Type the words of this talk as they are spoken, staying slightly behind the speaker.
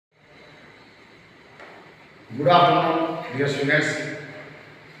Good afternoon dear students.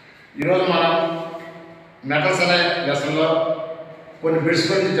 ఈరోజు మనం metals అనే లెసన్లో కొన్ని బిట్స్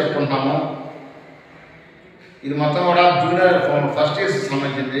గురించి చెప్పుకుంటున్నాము. ఇది మొత్తం కూడా జూనియర్ ఫస్ట్ ఇయర్స్కి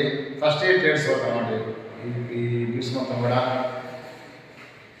సంబంధించింది. ఫస్ట్ ఇయర్ ట్రేడ్స్ అన్నమాట ఈ బిట్స్ మొత్తం కూడా.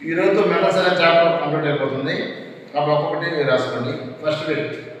 ఈరోజు మెటల్స్ అనే చాప్టర్ కంప్లీట్ అయిపోతుంది కాబట్టి ఒక్కొక్కటి రాసుకోండి. First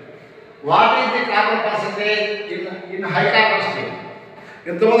bit, what is the carbon percentage in high carbon steel?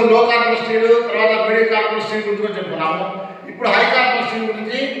 ఇంతకుముందు లో కార్బన్ స్టీల్, తర్వాత మీడియం కార్బన్ స్టీల్ గురించి చెప్పుకున్నాము. ఇప్పుడు హై కార్బన్ స్టీల్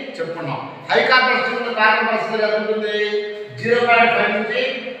గురించి చెప్పుకున్నాం. High carbon steel carbon percentage ఎంత ఉంటుంది? 0.5 నుంచి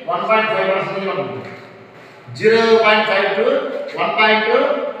 1.5% ఉంటుంది. 0.5 to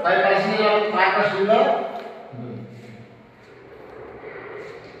 1.5% కార్బన్ స్టీల్లో ఉంటుంది.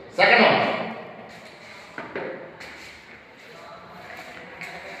 Second one,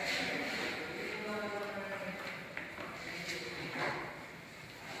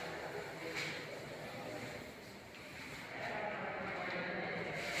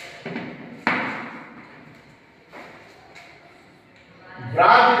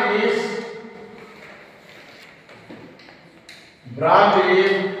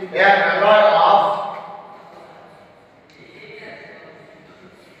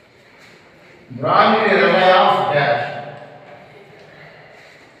 bronze is an alloy of dash.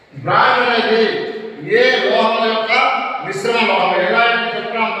 Bronze అనేది ఏ లోహం యొక్క మిశ్రమ లోహం. ఎలా అంటే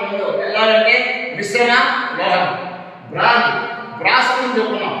చెప్పుకున్నాం, ఎలా అంటే మిశ్రమ లోహం. బ్రాస్ అని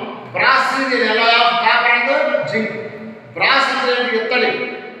చెప్పుకున్నాం. బ్రాస్ ఇది alloy of copper and zinc. Brass అంటే ఇత్తడి,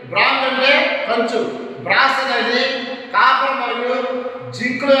 బ్రాంజ్ అంటే కంచు. బ్రాస్ అనేది కాపర్ మరియు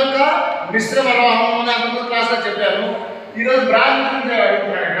జింక్ యొక్క మిశ్రమ లోహం అని ముందు క్లాస్లో చెప్పాను. ఈరోజు బ్రాంజ్ గురించి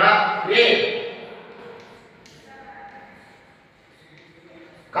అడుగుతున్నాడు. ఏ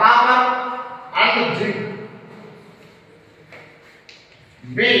copper and zinc,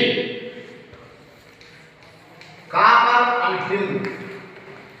 B copper and tin,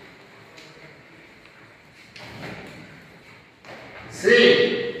 C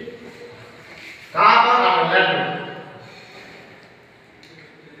copper and lead,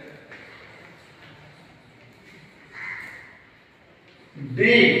 D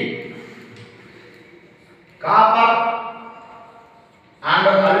copper and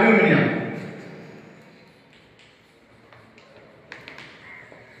aluminum,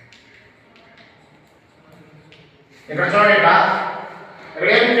 ఇక్కడ చూడండి. ఇక్కడ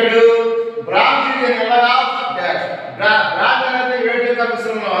ఏం చెప్పాడు? బ్రాంజ్ బ్రాంజ్ అనేది వేడి యొక్క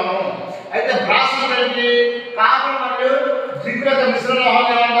మిశ్రమం. అయితే బ్రాస్ అనేది కాపర్ మరియు జింక్ యొక్క మిశ్రమం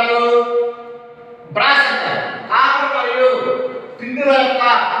ఏమంటారు? బ్రాస్ అంటారు. కాపర్ మరియు టిన్నుల యొక్క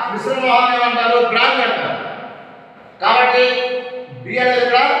మిశ్రమం ఏమంటారు? బ్రాంజ్ అంటారు. కాబట్టి బి అనేది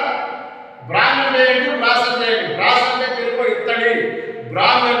బ్రాంజ్ అంటే ఏంటి, బ్రాస్ అంటే ఏంటి? బ్రాస్ అంటే తెలుగు ఇత్తడి,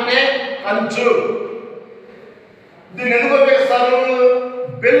 బ్రాంజ్ అంటే కంచు. దీన్ని ఎందుకు ఉపయోగిస్తారు?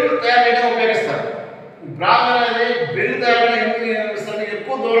 బెల్ తయారు చేయడానికి ఉపయోగిస్తారు. బ్రాంజ్ అనేది బెల్ తయారు చేయడానికి ఉపయోగిస్తారు.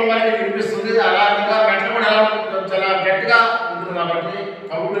 ఎక్కువ దూరం వరకు వినిపిస్తుంది. అలాగా మెటల్ కూడా చాలా గట్టిగా ఉంటుంది కాబట్టి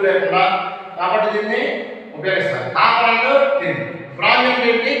తగుడు లేకుండా, కాబట్టి దీన్ని ఉపయోగిస్తారు. కాపర్ అంటే టిన్, బ్రాంజ్ అంటే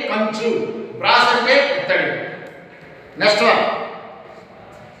ఏంటి? కంచు, బ్రాస్ అంటే ఇత్తడి. Next one,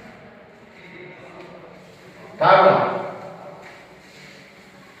 third one,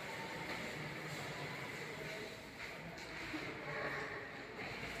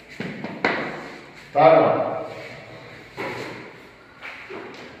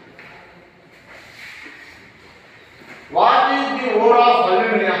 what is the ore of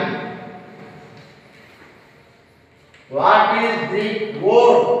aluminum? What is the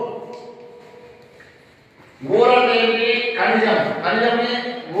ore? ore అంటే ఏంటి? ఖనిజం. ఖనిజంని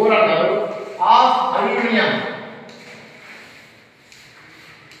ore అంటారు. ఆఫ్ అల్యూమినియం,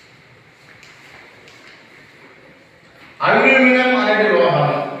 అల్యూమినియం అనేది లోహం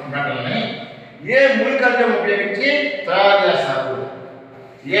మెటల్ని ఏ మూలకణం ఉపయోగించి తయారు చేస్తారు?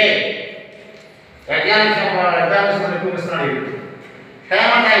 ఏ ఎగ్జామినేషన్ చూపిస్తున్నాడు.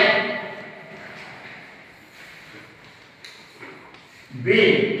 హేమటైట్, B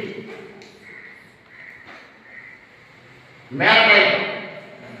Magnite,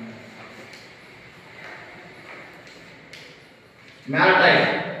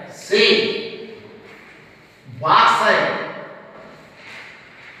 C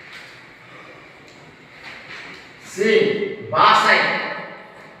bauxite,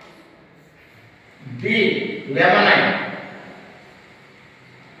 D లెమనైట్.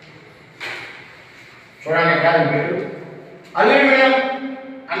 చూడండి కాదు మీరు అల్యూమినియం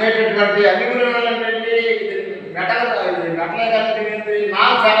అనేటటువంటి అల్యూమినియం అంటే మెటల్ కానీ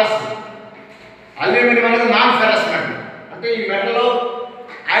నాన్ ఫెరస్. అల్యూమినియం అనేది నాన్ ఫెరస్ మెటల్. అంటే ఈ మెటల్లో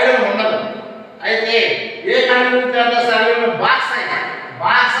ఐరన్ ఉండదు. అయితే ఏ ఏ ఖనిజం నుంచి తయారు చేస్తారు? Aluminium bauxite.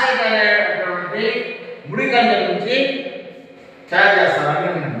 బాక్సైట్ అనేటువంటి ముడి ఖనిజం నుంచి తయారు చేస్తారు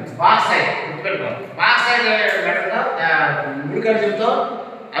అల్యూమినియం. బాక్సైట్ గుర్తుపెట్టుకోండి. బాక్సైట్ అనే మెటల్ ముడి ఖనిజంతో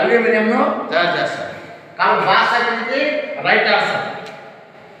అల్యూమినియంను తయారు చేస్తారు. కాబట్టి బాక్సైట్ అనేది రైట్ ఆన్సర్.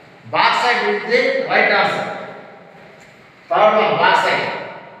 బాక్సైట్ అనేది right answer. Third one bauxite.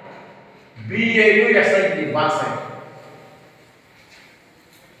 BAUXIT bauxite.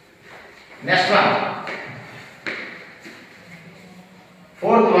 Next one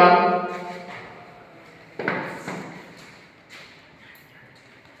fourth one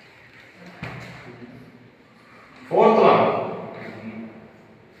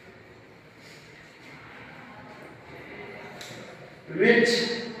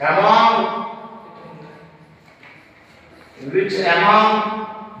which among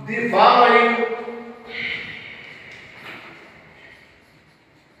the following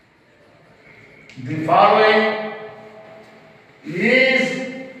is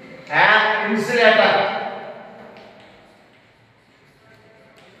an insulator?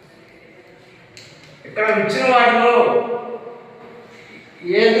 ఇక్కడ ఇచ్చిన వాటిలో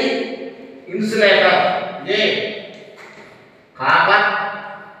ఏది ఇన్సులేటర్? ఏ copper,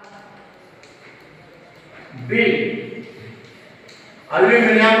 B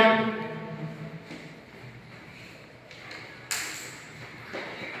aluminium,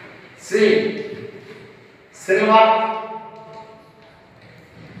 C silver,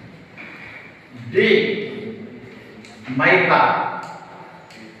 D mica.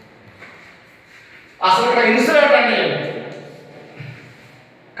 అసలు ఇక్కడ ఇన్సులేటర్ అంటే ఏంటి,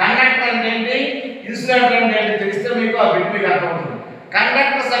 కండక్టర్ అంటే ఏంటి, ఇన్సులేటర్ అంటే ఏంటి తెలిస్తే మీకు ఆ బిట్ మీకు అర్థమవుతుంది.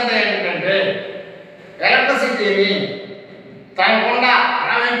 కండక్టర్స్ అంటే ఏంటంటే ఎలక్ట్రిసిటీని తనకుండా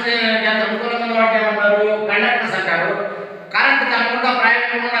ప్రవహించడానికి అనుకూలమైన వాటి ఏమంటారు? కండక్టర్స్ అంటారు. కరెంట్ తనకుండా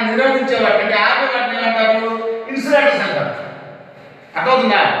ప్రయాణించకుండా నిరోధించే వాటి అంటే ఆపే వాటిని ఏమంటారు? ఇన్సులేటర్స్ అంటారు.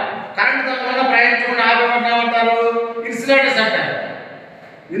 అర్థమవుతుందా? కరెంట్ తనకుండా ప్రయాణించకుండా ఆపే వాటిని ఏమంటారు? ఇన్సులేటర్స్ అంటారు.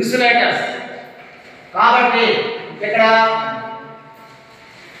 ఇన్సులేటర్స్. కాబట్టి ఇక్కడ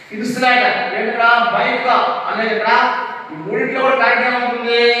ఇన్సులేటర్ ఇక్కడ బయట అనేది ఇక్కడ ఈ మూడింటిలో కూడా కరెంట్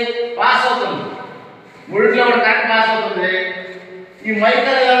ఏమవుతుంది? పాస్ అవుతుంది. మూడింటిలో కూడా కరెంట్ పాస్ అవుతుంది. ఈ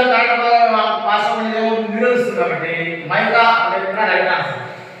మైకా కరెంట్ పాస్ అవుతుంది ఏమవుతుంది? నిరోధిస్తుంది. కాబట్టి మైకా అనేది కూడా రైట్ ఆన్సర్.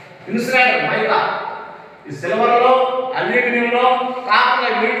 Insulator mica. ఈ సిల్వర్లో, అల్యూమినియంలో, కాపర్లో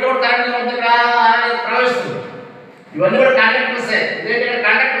వీటిలో కూడా కరెంట్ ఏమవుతుంది? ప్రవేశిస్తుంది. ఇవన్నీ కూడా కండక్టర్సే. ఇదేంటంటే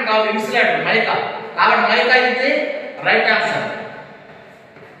కండక్టర్ కాదు, ఇన్సులేటర్ మైకా. కాబట్టి మైకా ఇది right answer.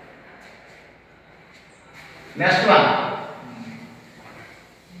 Next one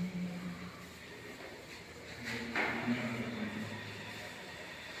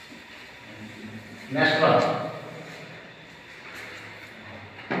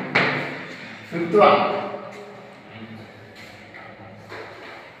fifth one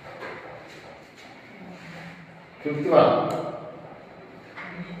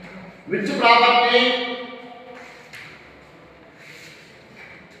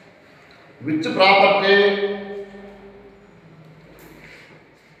which property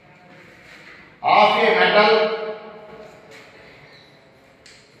of a metal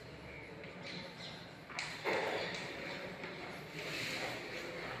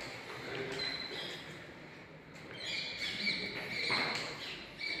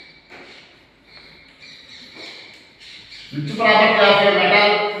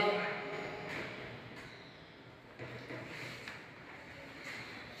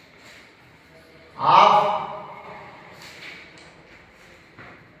of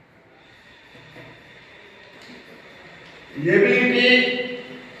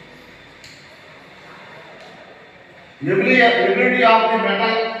ability of the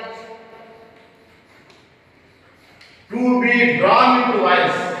metal to be drawn into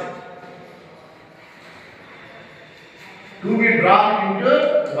wires.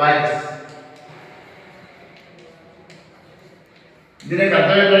 దీనికి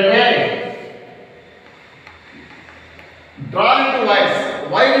అర్థం ఏంటంటే డ్రాన్ ఇంటూ వైర్స్,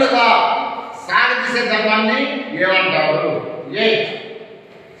 వైర్లుగా సాగదీసే ధర్మాన్ని ఏమంటారు? ఏ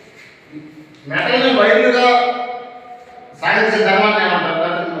మెటల్ని వైర్లుగా సాగదీసే ధర్మాన్ని ఏమంటారు?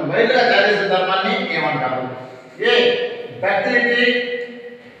 వైర్లుగా తయారు ధర్మాన్ని ఏమంటారు? ఏ ductility,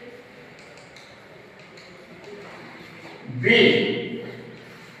 B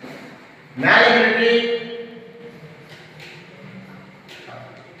మ్యాలిబిలిటీ,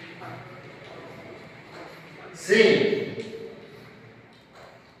 C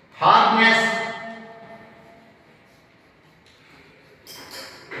hardness,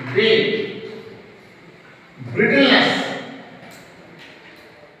 D brittleness.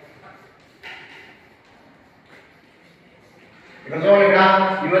 ఇక్కడ చూడండి, ఇక్కడ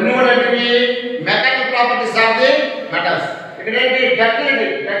ఇవన్నీ కూడా ఏంటివి mechanical properties of the metals. ఇక్కడ ఏంటి డక్టిలిటీ.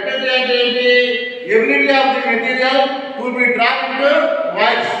 డక్టిలిటీ అంటే ఏంటి? Ability of the material to be drop into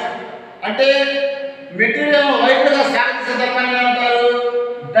voice. అంటే మెటీరియల్ వైట్గా సాగించే ధర్మాన్ని ఏమంటారు?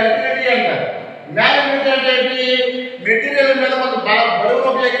 డక్టిలిటీ అంటారు. మ్యాగ్నెటిటీ అంటే ఏంటి? మెటీరియల్ మీద కొంత బరువును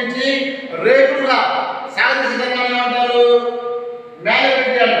ఉపయోగించి రేకులుగా సాగించే ధర్మాన్ని ఏమంటారు?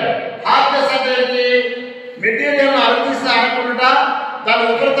 మ్యాగ్నెటిటీ అంటారు. హార్డ్నెస్ అంటే ఏంటి? మెటీరియల్ అరుగిస్తే అనకుండా దాని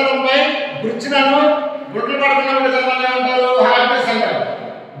ఉపరితలంపై గుర్చినను గుడ్లు పడకుండా ఉండే ధర్మాన్ని ఏమంటారు? హార్డ్నెస్ అంటారు.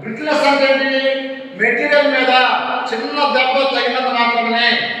 బ్రిటిల్నెస్ అంటే ఏంటి? మెటీరియల్ మీద చిన్న దెబ్బ తగినంత మాత్రమే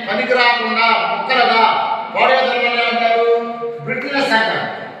పనికి రాకుండా ముక్కలుగా పడే ధర్మాన్ని ఏమంటారు? బ్రిటిల్నెస్ అంటారు.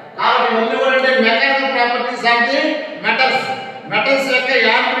 కాబట్టి ఇవన్నీ కూడా అంటే mechanical properties of the metals. Metals యొక్క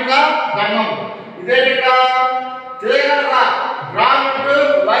యాంత్రిక ధర్మం. ఇదే విధంగా తీగలుగా డ్రాప్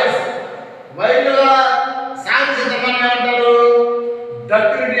వైస్ వైర్లుగా సాగించే ధర్మాన్ని ఏమంటారు?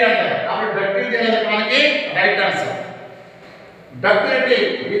 డక్టిలిటీ అంటారు. కాబట్టి డక్టిలిటీ అనేది మనకి రైట్ ఆన్సర్. డక్టిలిటీ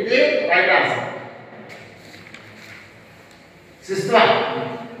ఇది రైట్ ఆన్సర్. సిక్స్త్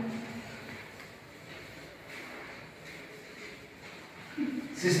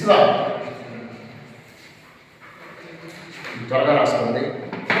వన్, త్వరగా రాసుకోండి.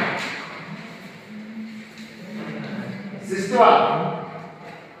 Sixth one,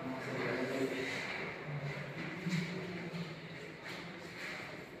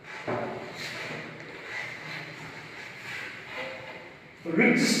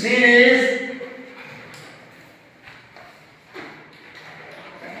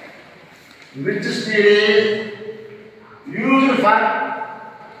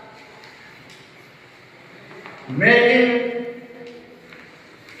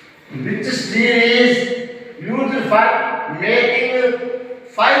 which steel is used for making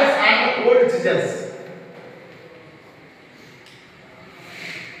files and code chisels.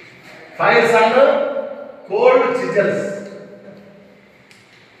 Files and code chisels.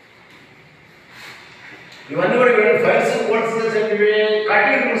 ఇవన్నీ కూడా ఫైల్స్ కోడ్ సిజల్స్ ఏంటివి?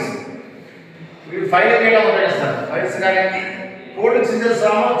 Cutting tools. ఇవి ఫైల్ చేయడం ఉపయోగిస్తారు. ఫైల్స్ కానీ కోడ్ సిజల్స్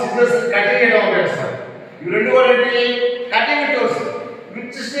సిజల్స్ కటింగ్ చేయడం ఉపయోగిస్తారు. ఇవి రెండు కూడా ఏంటి? Cutting tools.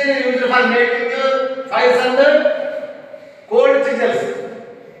 Which steel used for making files and code సిజల్స్.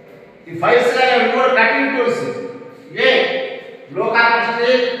 ఈ ఫైల్స్ కానీ అవి కూడా కటింగ్ టూల్స్. ఏ లో carbon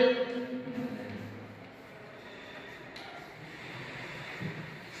steel,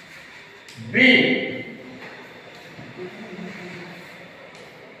 B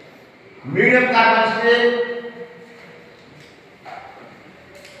medium carbon steel,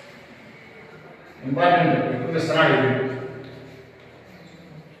 important ఎక్కువ ఇస్తున్నాడు ఇది.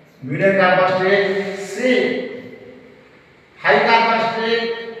 Medium carbon steel. C high carbon steel,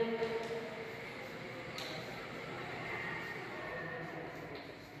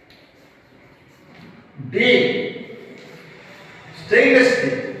 D stainless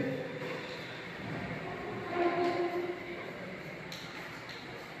steel.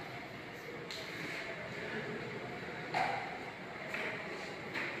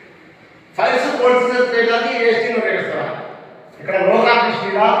 Files code సిజల్స్ చేయడానికి ఏ steel ఉపయోగిస్తారా? ఇక్కడ లో carbon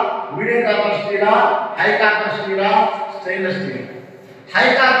స్టీలా, medium carbon స్టీలా, high carbon స్టీలా, stainless steel. High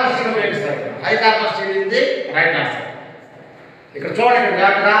carbon steel ఉపయోగిస్తారు. High carbon steel ఇది right answer. ఇక్కడ చూడండి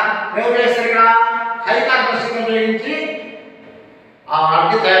జాగ్రత్తగా ఏం ఉపయోగిస్తారు? ఇక్కడ హై కార్బన్ స్టీల్ ఉపయోగించి ఆ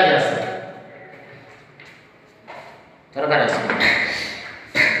వాటిని తయారు చేస్తారు. త్వరగా రాసుకోండి.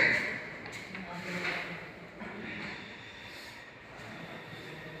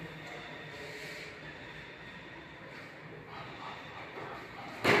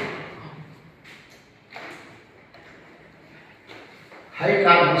 high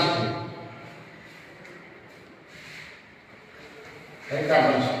carbon steel. High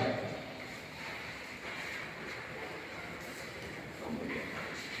carbon steel.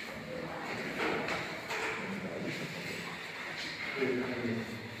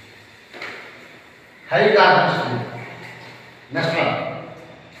 High carbon steel. Next one.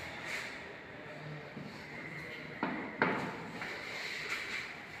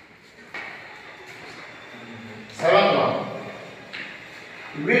 Seventh one.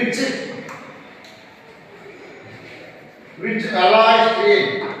 Which alloy steel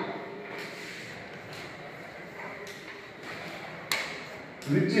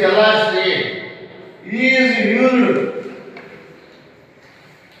is used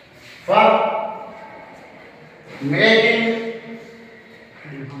for making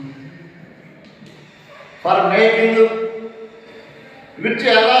which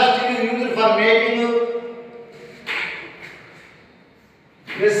alloy steel is used for making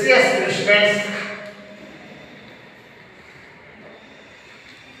precious instruments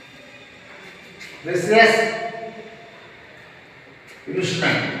precious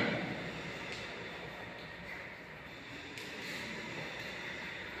instrument.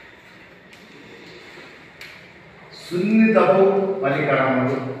 సున్నితపు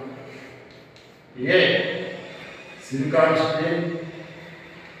పరికరములు. A silicon steel,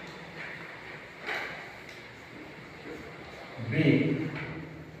 B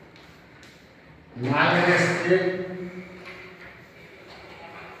manganese steel,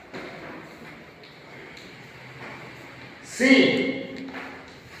 C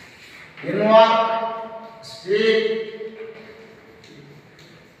ఇన్వార్క్ steel,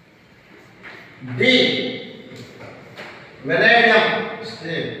 D vanadium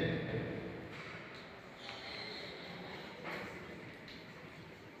steel.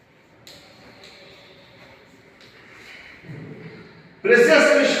 Precious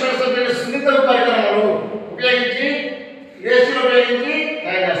instruments అంటే సున్నిత పరికరములు ఉపయోగించి ఏ steel ఉపయోగించి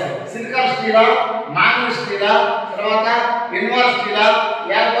తయారు చేస్తారు? Silicon స్టీలా, manganese స్టీలా, తర్వాత ఇన్వార్క్ స్టీలా,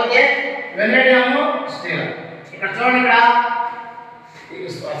 లేకపోతే vanadium స్టీలా? ఇక్కడ చూడండి, ఇక్కడ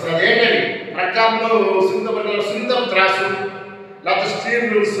అసలు ఏంటండి ఫర్ ఎగ్జాంపుల్ సున్నిత త్రాసు లేకపోతే స్టీల్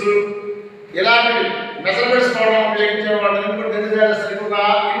రూల్స్ ఇలాంటివి మెజర్మెంట్స్ కోవడం ఉపయోగించే వాటిని కూడా తెలియజేస్తారు. ఎక్కువగా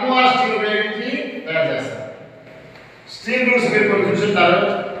ఇన్వార్క్ స్టీల్ ఉపయోగించి తయారు చేస్తారు. స్టీల్ రూల్స్ మీరు కొన్ని చూసుంటారు.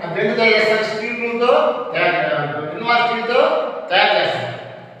 అది ఎందుకు తయారు చేస్తారు? స్టీల్ రూల్తో ఇన్వార్క్ స్టీల్తో తయారు చేస్తారు.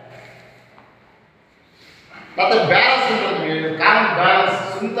 లేకపోతే బ్యాలెన్స్ ఉంటుంది, కామన్ బ్యాలెన్స్,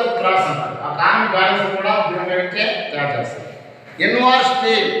 సున్నిత త్రాస్ అంటారు. ఆ కామన్ బ్యాలెన్స్ కూడా దీని ఉపయోగించే తయారు చేస్తారు. ఇన్వార్క్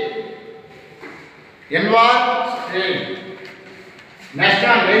steel, ఇన్వార్క్ steel. Next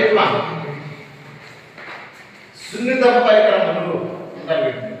one wait one, సున్నిత పరికరములు ఉంటారు.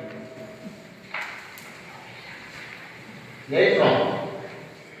 వీటిని wait one,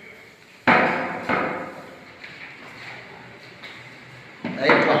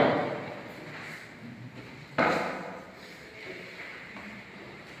 wait one,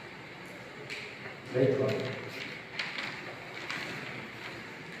 wait one.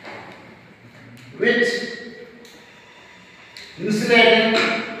 Which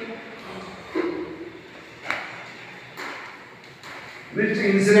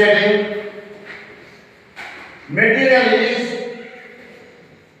insulating material is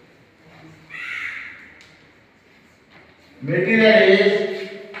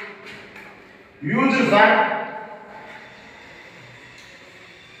used for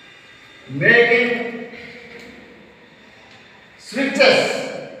making switches,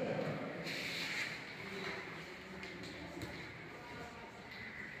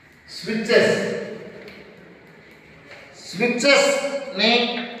 switches ని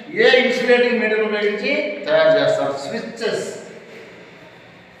ఏ ఇన్సులేటింగ్ మెటీరియల్ ఉపయోగించి తయారు చేస్తారు? స్విచెస్,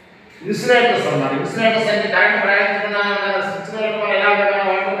 ఇన్సులేటర్స్ అన్నారు. ఇన్సులేటర్స్ అంటే కరెంట్ ప్రయాణించకుండా స్విచ్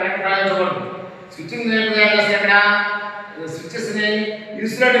కరెంట్ ప్రయాణించకూడదు. స్విచ్చింగ్ తయారు చేస్తారు. ఇక్కడ స్విచెస్ ని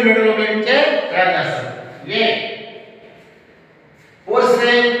ఇన్సులేటింగ్ మెటీరియల్ ఉపయోగించి తయారు చేస్తారు. ఏ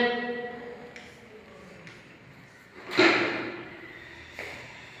పోర్సిలైన్,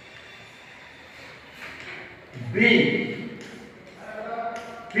 B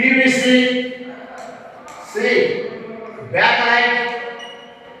PVC, C backlight,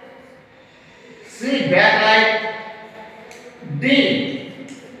 D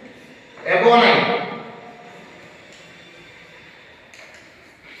ebonite.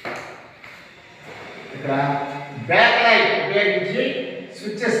 ఇక్కడ బ్యాక్లైట్ ఉపయోగించి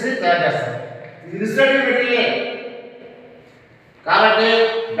స్విచెస్ ని తయారు చేస్తారు. ఇది ఇన్సులేటింగ్ మెటీరియల్ కాబట్టి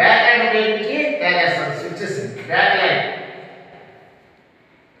బ్యాక్లైట్ ఉపయోగించి తయారు చేస్తారు switches. Backlight.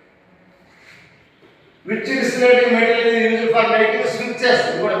 Which insulating material is used for making switches? This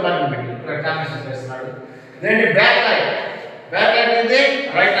is important material. For example, then the backlight. Backlight is the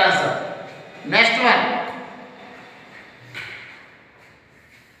right answer. Next one.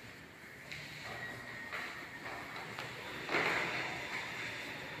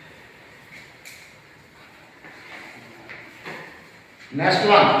 Next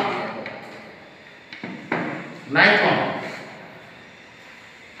one. Ninth one.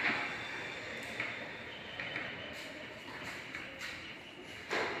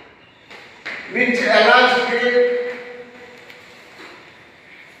 Which alloy steel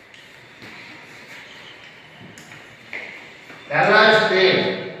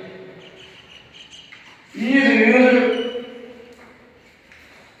is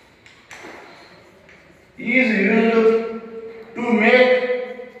used to make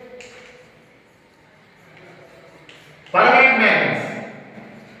permanent magnets.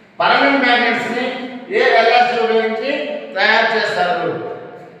 Permanent magnets ni A alloys ఉపయోగించి తయారు చేస్తారు?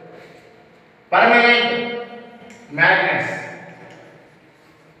 permanent magnets.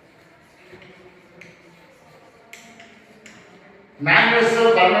 Magnets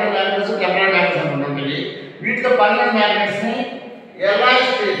permanent magnets temporary magnets అని ఉంటాయి. వీటిలో permanent magnets ని alloy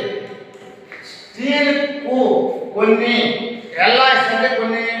steel కు కొన్ని alloys అంటే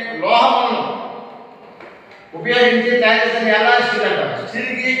కొన్ని లోహములను ఉపయోగించి తయారు చేసిన ఎలాయ్ స్టీల్ అంటారు.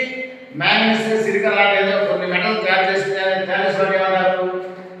 స్టీల్ కి మ్యాగ్నెట్స్ సిలికాన్ లాంటి ఏదో కొన్ని మెటల్ తయారు చేసిన ఏమంటారు?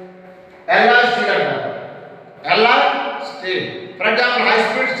 ఎలాయ్ స్టీల్ అంటారు. Alloy steel for example high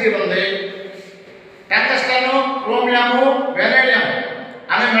speed steel ఉంది. టంగ్స్టన్, క్రోమియం, వెనేడియం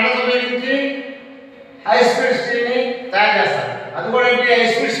అనే మెటల్స్ ఉపయోగించి హై స్పీడ్ స్టీల్ ని తయారు చేస్తారు. అది కూడా ఏంటి? హై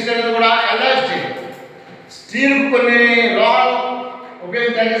స్పీడ్ స్టీల్ అనేది కూడా ఎలాయ్ స్టీల్. స్టీల్ కొన్ని లోహాలు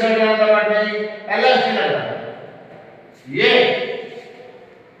ఉపయోగించి తయారు చేసేటువంటి కాబట్టి ఎలాయ్ స్టీల్ అంటారు. ఏ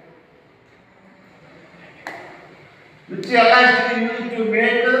which alloy steel used to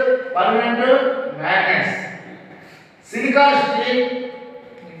make permanent magnets. Silicon steel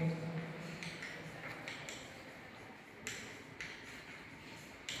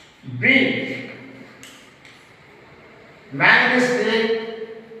B. Manganese steel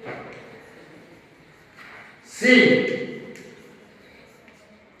C.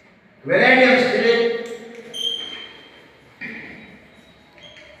 Vanadium steel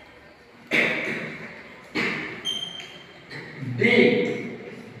D.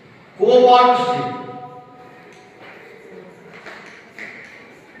 Cobalt steel.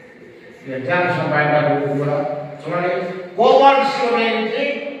 Examination point of view కూడా చూడండి. కోబాల్ట్ స్టీల్ ఉపయోగించి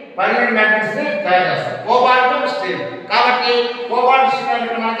పర్మనెంట్ మ్యాగ్నెట్స్ ని తయారు చేస్తారు. కోబాల్ట్ స్టీల్ కాబట్టి cobalt steel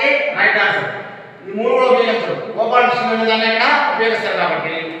అంటే మనకి right answer. ఈ మూడు కూడా ఉపయోగిస్తారు. కోబాల్ట్ స్టీల్ అనే దాన్ని ఇక్కడ ఉపయోగిస్తారు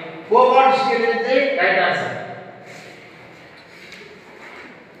కాబట్టి కోబాల్ట్ స్టీల్ అనేది right answer.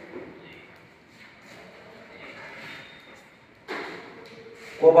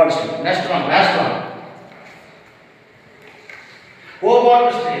 Cobalt steel. Next one, last one. Cobalt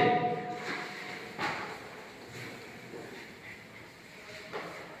steel.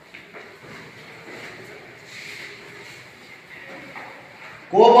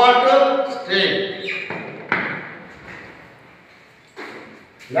 Cobalt steel.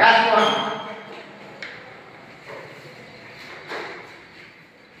 Last one.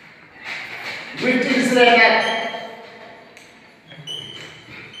 Which insulator?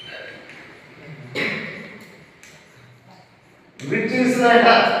 Which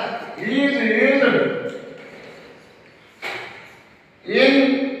insulator is used in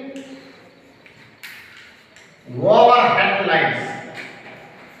overhead lines?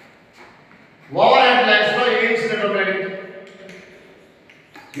 Overhead lines లో ఏ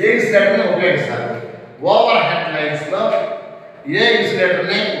ఇన్సులేటర్ ఉపయోగిస్తారు? ఓవర్హెడ్ లైన్స్ లో ఏ insulator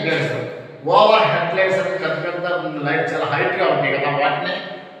ని ఉపయోగిస్తారు? Overhead lines అంటే పెద్ద పెద్ద lines చాలా height గా ఉంటాయి కదా, వాటిని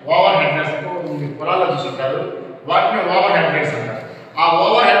ఓవర్హెడ్ లైన్స్ పొలాల్లో చూస్తుంటారు. వాటిని ఓవర్ హెడ్ లైన్స్ అంటారు. ఆ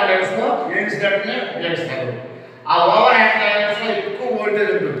ఓవర్ హెడ్ లైన్స్ లో ఏ ఇన్సులేటర్ ని ఉపయోగిస్తారు? ఆ ఓవర్ హెడ్ లైన్స్ లో ఎక్కువ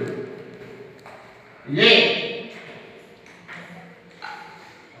వోల్టేజ్ ఉంటుంది. ఏ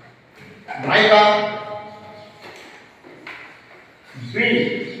nylon, B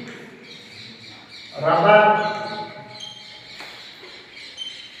rubber,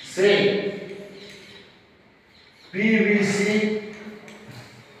 C PVC,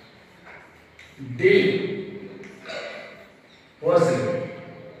 D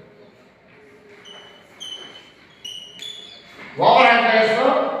over head lines లో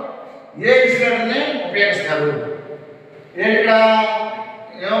ఏ ఇన్సులేటర్ ని ఉపయోగిస్తారు? ఇక్కడ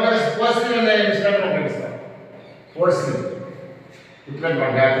పోర్సిలిన్ అనే ఇన్సులేటర్ ఉపయోగిస్తారు. పోర్సిలిన్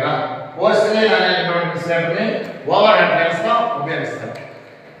పోర్సిలిన్ అనేటువంటి ఇన్సులేటర్ ని ఓవర్ హెడ్ లైన్స్ లో ఉపయోగిస్తారు.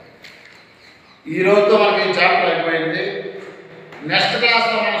 ఈ రోజుతో మనకి ఈ చాప్టర్ అయిపోయింది. నెక్స్ట్ క్లాస్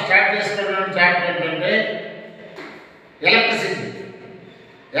లో మనం స్టార్ట్ చేసుకున్నటువంటి చాప్టర్ ఏంటంటే ఎలక్ట్రిసిటీ.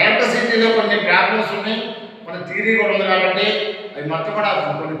 ఎలక్ట్రిసిటీలో కొన్ని ప్రాబ్లమ్స్ ఉన్నాయి, కొన్ని థియరీ కూడా ఉంది కాబట్టి అవి మొత్తం కూడా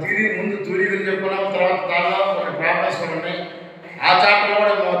కొన్ని థియరీ ముందు థియరీ గురించి చెప్పుకున్నాము. తర్వాత దానిలో కొన్ని ప్రాబ్లమ్స్ కూడా ఉన్నాయి. ఆ చాప్టర్లో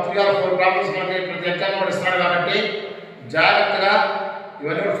కూడా 3 or 4 ప్రాబ్లమ్స్ మనకి ప్రతి ఎగ్జామ్ కూడా ఇస్తున్నాడు కాబట్టి జాగ్రత్తగా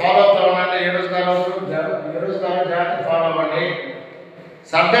ఇవన్నీ కూడా ఫాలో అవుతా ఉండండి. ఏ రోజు జాగ్రత్తగా ఫాలో అవ్వండి.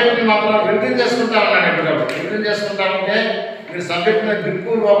 సబ్జెక్ట్ని మాత్రం రివిజన్ చేసుకుంటా ఉన్నాను. ఎప్పటికప్పుడు రివిజన్ చేసుకుంటా ఉంటే మీరు సబ్జెక్ట్ మీద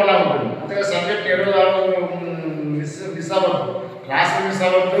గ్రిప్పు లోపల ఉంటుంది. అంతేగా సబ్జెక్ట్ ఏ రోజు మిస్ అవ్వద్దు, మిస్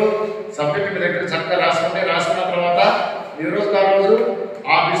అవ్వద్దు. సబ్జెక్ట్ మీ దగ్గర చక్కగా రాసుకున్న తర్వాత ఈ రోజు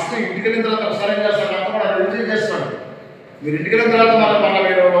ఆ మిస్ని ఇంటికి వెళ్ళిన తర్వాత ఒకసారి ఏం చేస్తారు అంతా కూడా రివిజన్ చేసుకోండి. మీరు ఇంటికి వెళ్ళిన తర్వాత మళ్ళీ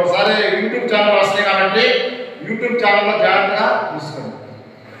మీరు ఒకసారి యూట్యూబ్ ఛానల్ వస్తాయి కాబట్టి యూట్యూబ్ ఛానల్లో జాగ్రత్తగా చూసుకోండి.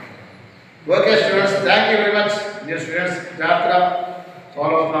 Okay students, thank you very much. మీరు స్టూడెంట్స్ జాగ్రత్తగా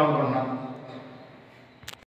ఫాలో అవుతాం అనుకుంటున్నాను.